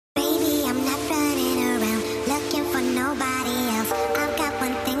nobody else. I've got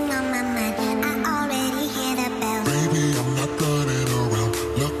one thing on my mind. I already hear the bell. Baby, I'm not running around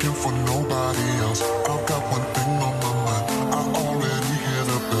looking for nobody else. I've got one thing on my mind. I already hear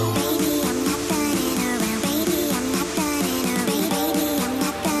the bell. Baby, I'm not running around. Baby, I'm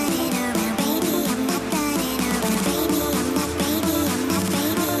not running around. Baby, I'm not running around. Baby, I'm not running around. Baby, I'm not. Baby, I'm not. Baby, I'm not. Baby, I'm not.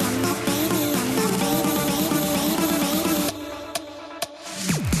 Baby.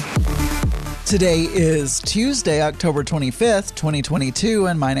 Today is Tuesday, October 25th, 2022,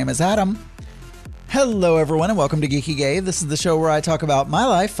 and my name is Adam. Hello, everyone, and welcome to Geeky Gay. This is the show where I talk about my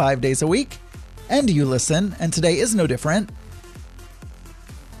life 5 days a week, and you listen, and today is no different.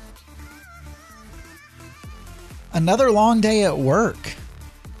 Another long day at work,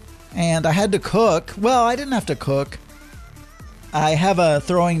 and I had to cook. Well, I didn't have to cook. I have a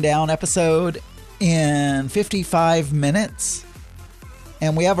throwing down episode in 55 minutes.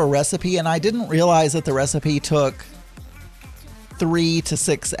 And we have a recipe, and I didn't realize that the recipe took 3 to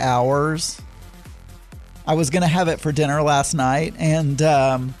 6 hours. I was going to have it for dinner last night,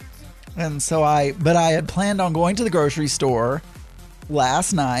 but I had planned on going to the grocery store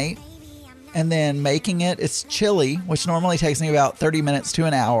last night and then making it. It's chili, which normally takes me about 30 minutes to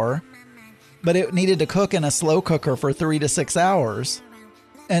an hour, but it needed to cook in a slow cooker for 3 to 6 hours.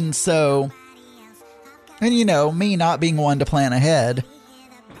 And you know, me not being one to plan ahead,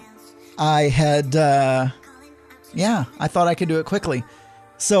 I had, I thought I could do it quickly.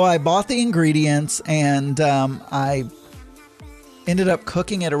 So I bought the ingredients and I ended up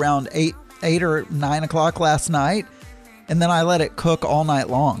cooking it around 8 or 9 o'clock last night. And then I let it cook all night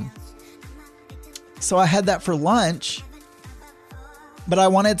long. So I had that for lunch, but I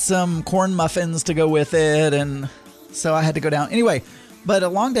wanted some corn muffins to go with it. And so I had to go down. Anyway, but a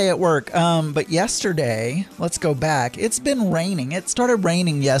long day at work. But yesterday, let's go back. It's been raining. It started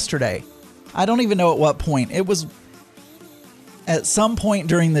raining yesterday. I don't even know at what point. It was at some point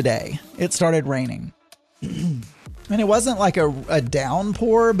during the day. It started raining. And it wasn't like a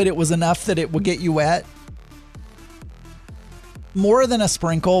downpour, but it was enough that it would get you wet. More than a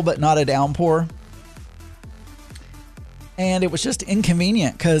sprinkle, but not a downpour. And it was just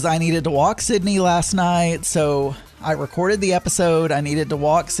inconvenient because I needed to walk Sydney last night. So I recorded the episode. I needed to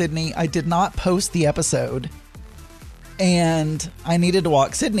walk Sydney. I did not post the episode. And I needed to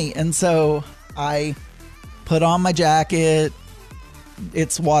walk Sydney. And so I put on my jacket.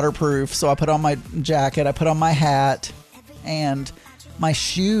 It's waterproof. So I put on my jacket. I put on my hat. And my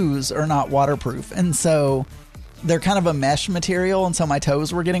shoes are not waterproof. And so they're kind of a mesh material. And so my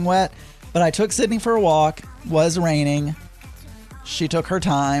toes were getting wet. But I took Sydney for a walk. Was raining. She took her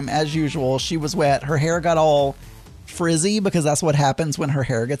time as usual. She was wet. Her hair got all frizzy because that's what happens when her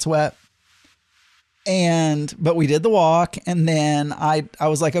hair gets wet. But we did the walk, and then I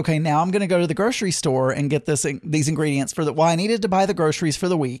was like, okay, now I'm going to go to the grocery store and get these ingredients I needed to buy the groceries for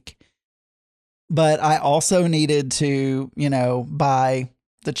the week, but I also needed to, buy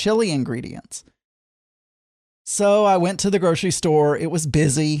the chili ingredients. So I went to the grocery store. It was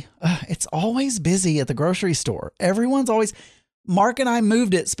busy. It's always busy at the grocery store. Mark and I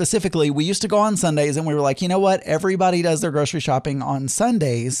moved it specifically. We used to go on Sundays, and we were like, you know what? Everybody does their grocery shopping on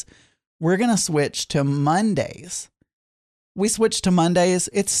Sundays. We're going to switch to Mondays. We switched to Mondays.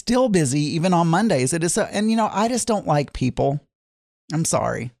 It's still busy even on Mondays. It is I just don't like people. I'm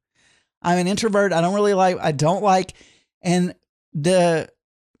sorry. I'm an introvert. And the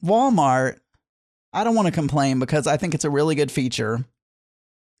Walmart, I don't want to complain because I think it's a really good feature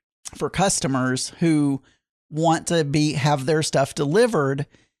for customers who want to have their stuff delivered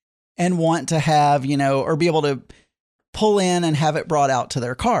and want to have, or be able to pull in and have it brought out to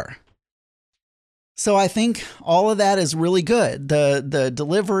their car. So I think all of that is really good. The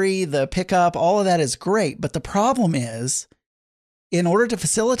delivery, the pickup, all of that is great. But the problem is, in order to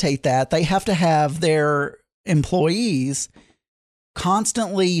facilitate that, they have to have their employees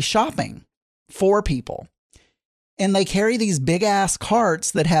constantly shopping for people. And they carry these big ass carts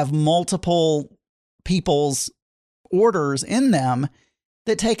that have multiple people's orders in them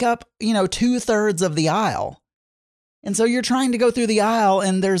that take up, 2/3 of the aisle. And so you're trying to go through the aisle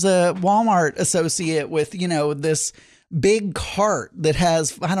and there's a Walmart associate with, this big cart that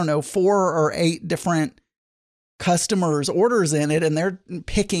has, 4 or 8 different customers' orders in it. And they're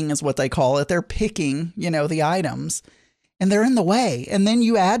picking is what they call it. They're picking, the items, and they're in the way. And then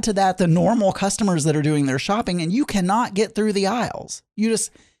you add to that the normal customers that are doing their shopping, and you cannot get through the aisles.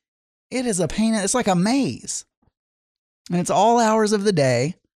 It is a pain. It's like a maze, and it's all hours of the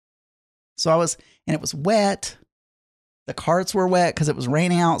day. So and it was wet. The carts were wet because it was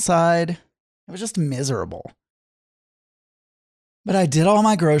raining outside. It was just miserable. But I did all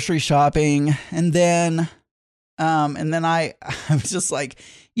my grocery shopping, and then And then I was just like,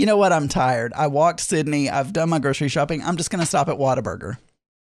 you know what? I'm tired. I walked Sydney. I've done my grocery shopping. I'm just going to stop at Whataburger.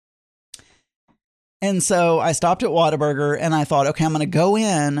 And so I stopped at Whataburger and I thought, okay, I'm going to go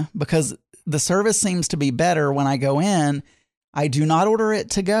in because the service seems to be better when I go in. I do not order it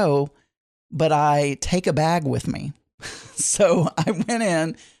to go, but I take a bag with me. So I went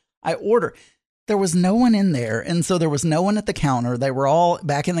in, I ordered. There was no one in there. And so there was no one at the counter. They were all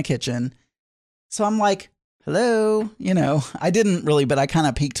back in the kitchen. So I'm like, hello, I didn't really, but I kind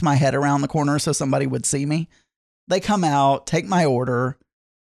of peeked my head around the corner so somebody would see me. They come out, take my order.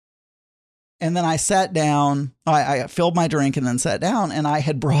 And then I sat down, I filled my drink and then sat down, and I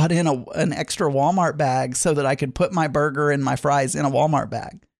had brought in an extra Walmart bag so that I could put my burger and my fries in a Walmart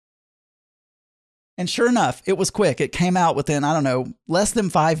bag. And sure enough, it was quick. It came out within, I don't know, less than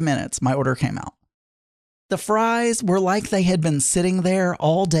 5 minutes. My order came out. The fries were like they had been sitting there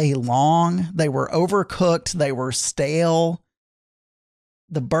all day long. They were overcooked. They were stale.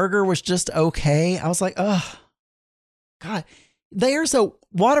 The burger was just okay. I was like, oh, God.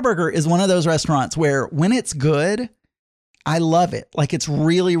 Whataburger is one of those restaurants where when it's good, I love it. Like it's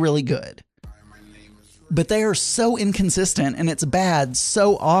really, really good. But they are so inconsistent and it's bad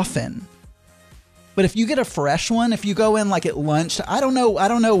so often. But if you get a fresh one, if you go in like at lunch, I don't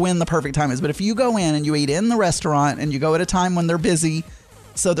know when the perfect time is, but if you go in and you eat in the restaurant and you go at a time when they're busy,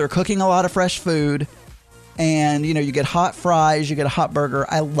 so they're cooking a lot of fresh food and you get hot fries, you get a hot burger,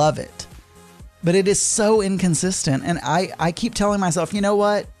 I love it. But it is so inconsistent. And I keep telling myself, you know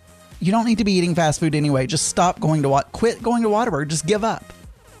what? You don't need to be eating fast food anyway. Just quit going to Whataburger. Just give up.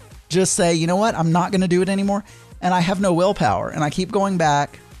 Just say, you know what? I'm not going to do it anymore. And I have no willpower. And I keep going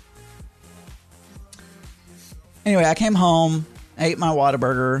back. Anyway, I came home, ate my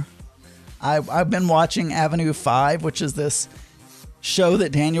Whataburger. I've been watching Avenue 5, which is this show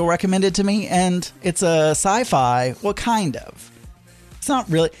that Daniel recommended to me. And it's a sci-fi. Well, kind of. It's not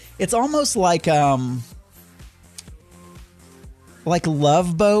really. It's almost like Love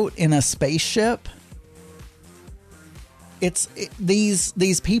Boat in a spaceship.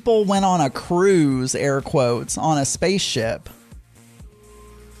 These people went on a cruise, air quotes, on a spaceship.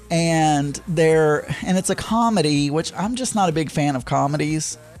 And it's a comedy, which I'm just not a big fan of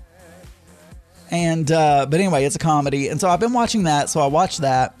comedies. And but anyway, it's a comedy. And so I've been watching that, so I watched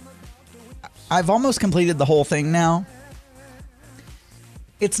that. I've almost completed the whole thing now.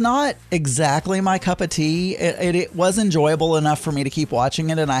 It's not exactly my cup of tea. It was enjoyable enough for me to keep watching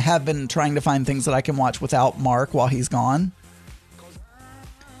it, and I have been trying to find things that I can watch without Mark while he's gone.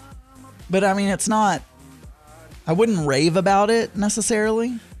 But I mean, it's not. I wouldn't rave about it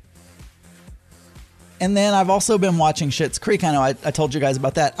necessarily. And then I've also been watching Schitt's Creek. I know I told you guys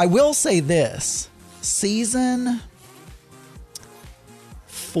about that. I will say this. Season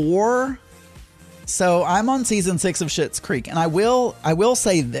 4. So I'm on season 6 of Schitt's Creek. And I will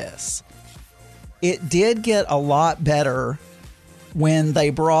say this. It did get a lot better when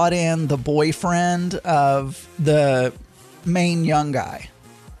they brought in the boyfriend of the main young guy.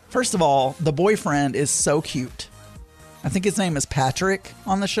 First of all, the boyfriend is so cute. I think his name is Patrick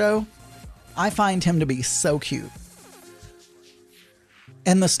on the show. I find him to be so cute.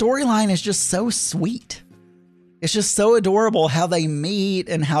 And the storyline is just so sweet. It's just so adorable how they meet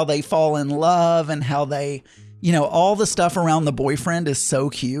and how they fall in love and how they, all the stuff around the boyfriend is so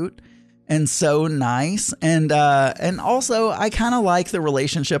cute and so nice. And also I kind of like the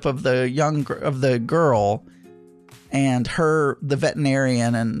relationship of the girl and the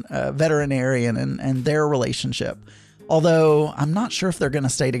veterinarian and their relationship. Although I'm not sure if they're going to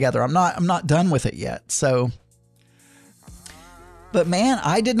stay together. I'm not done with it yet. So, but man,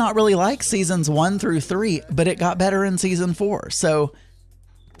 I did not really like seasons 1 through 3, but it got better in season 4. So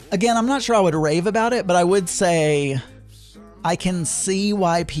again, I'm not sure I would rave about it, but I would say I can see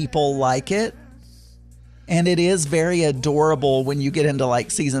why people like it. And it is very adorable when you get into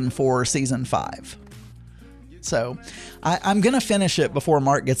like season 4 or season 5. So I'm going to finish it before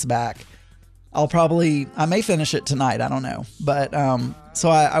Mark gets back. I may finish it tonight. I don't know. But, so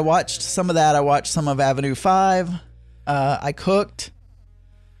I watched some of that. I watched some of Avenue 5. I cooked.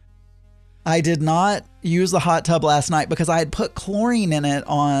 I did not use the hot tub last night because I had put chlorine in it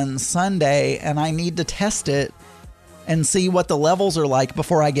on Sunday and I need to test it and see what the levels are like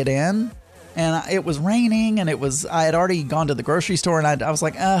before I get in. And it was raining and I had already gone to the grocery store and I was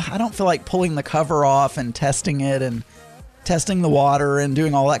like, I don't feel like pulling the cover off and testing it and testing the water and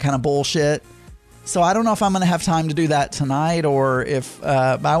doing all that kind of bullshit. So I don't know if I'm going to have time to do that tonight or if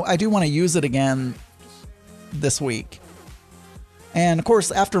I do want to use it again this week. And of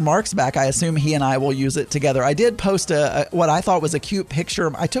course, after Mark's back, I assume he and I will use it together. I did post what I thought was a cute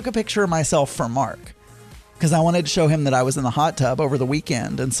picture. I took a picture of myself for Mark because I wanted to show him that I was in the hot tub over the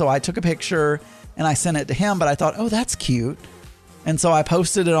weekend. And so I took a picture and I sent it to him, but I thought, oh, that's cute. And so I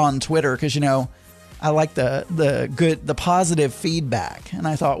posted it on Twitter because, I like the positive feedback. And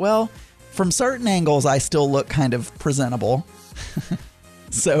I thought, well, from certain angles, I still look kind of presentable.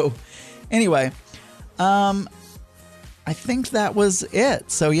 So anyway, I think that was it.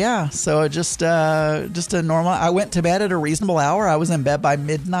 So yeah, so just a normal, I went to bed at a reasonable hour. I was in bed by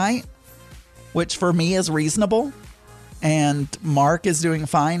midnight, which for me is reasonable. And Mark is doing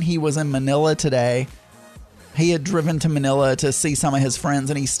fine. He was in Manila today. He had driven to Manila to see some of his friends,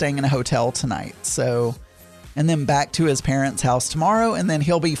 and he's staying in a hotel tonight. So, and then back to his parents' house tomorrow, and then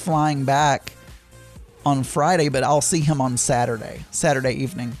he'll be flying back on Friday, but I'll see him on Saturday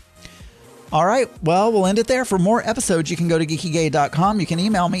evening. All right, well, we'll end it there. For more episodes, you can go to geekygay.com. You can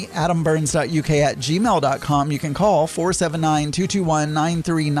email me, adamburns.uk@gmail.com. You can call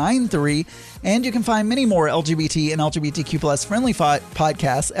 479-221-9393. And you can find many more LGBT and LGBTQ plus friendly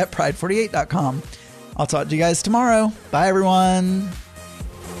podcasts at pride48.com. I'll talk to you guys tomorrow. Bye, everyone.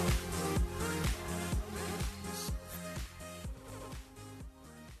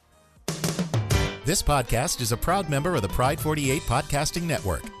 This podcast is a proud member of the Pride 48 Podcasting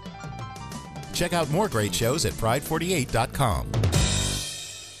Network. Check out more great shows at pride48.com.